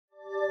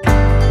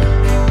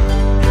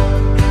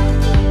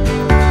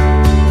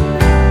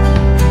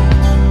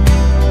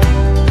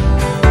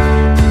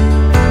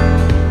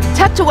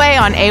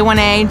on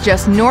A1A,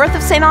 just north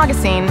of St.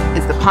 Augustine,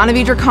 is the Ponte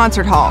Vedra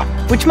Concert Hall,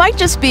 which might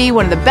just be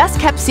one of the best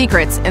kept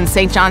secrets in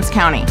St. Johns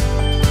County.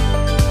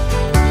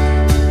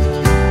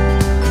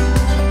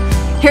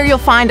 Here you'll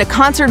find a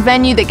concert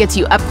venue that gets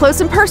you up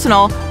close and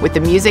personal with the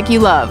music you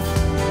love.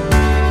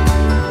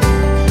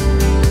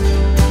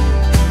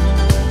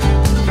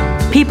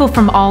 People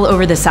from all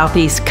over the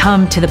Southeast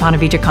come to the Ponte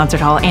Vedra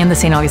Concert Hall and the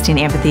St. Augustine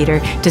Amphitheater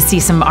to see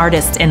some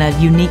artists in a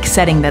unique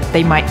setting that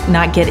they might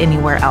not get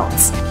anywhere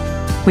else.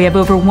 We have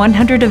over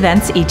 100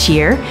 events each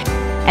year,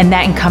 and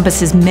that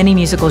encompasses many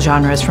musical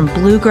genres from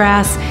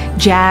bluegrass,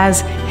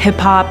 jazz,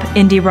 hip-hop,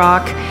 indie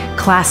rock,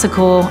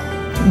 classical,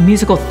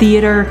 musical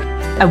theater,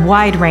 a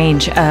wide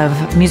range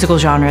of musical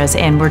genres,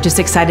 and we're just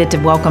excited to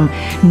welcome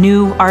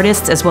new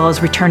artists as well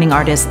as returning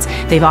artists.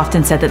 They've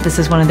often said that this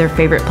is one of their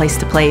favorite places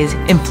to play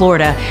in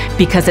Florida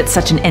because it's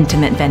such an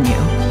intimate venue.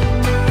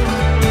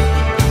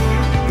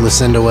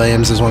 Lucinda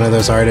Williams is one of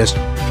those artists.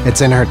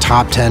 It's in her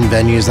top 10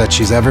 venues that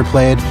she's ever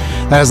played.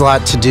 That has a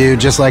lot to do,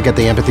 just like at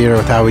the amphitheater,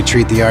 with how we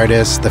treat the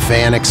artists, the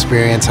fan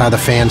experience, how the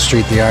fans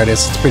treat the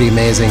artists. It's pretty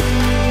amazing.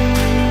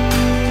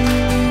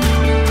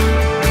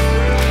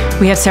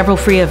 We have several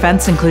free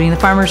events, including the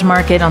farmers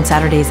market on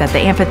Saturdays at the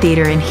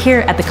amphitheater, and here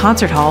at the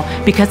concert hall,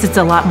 because it's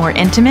a lot more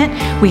intimate,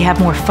 we have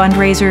more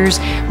fundraisers,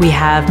 we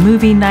have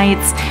movie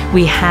nights,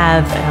 we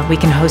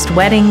can host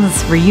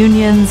weddings,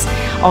 reunions,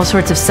 all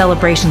sorts of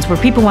celebrations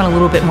where people want a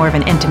little bit more of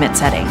an intimate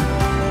setting.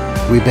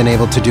 We've been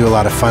able to do a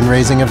lot of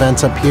fundraising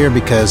events up here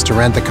because to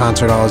rent the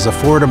concert hall is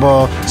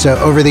affordable. So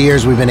over the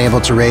years, we've been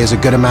able to raise a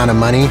good amount of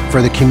money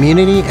for the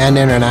community and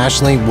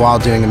internationally while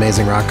doing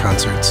amazing rock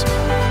concerts.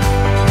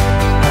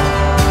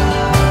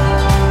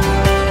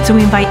 So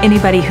we invite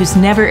anybody who's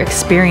never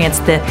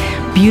experienced the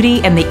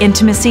beauty and the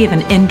intimacy of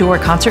an indoor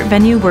concert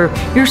venue where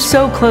you're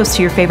so close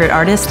to your favorite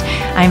artist.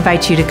 I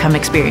invite you to come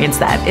experience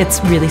that.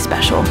 It's really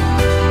special.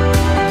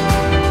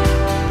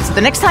 So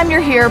the next time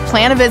you're here,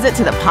 plan a visit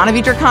to the Ponte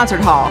Vedra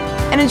Concert Hall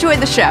and enjoy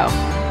the show.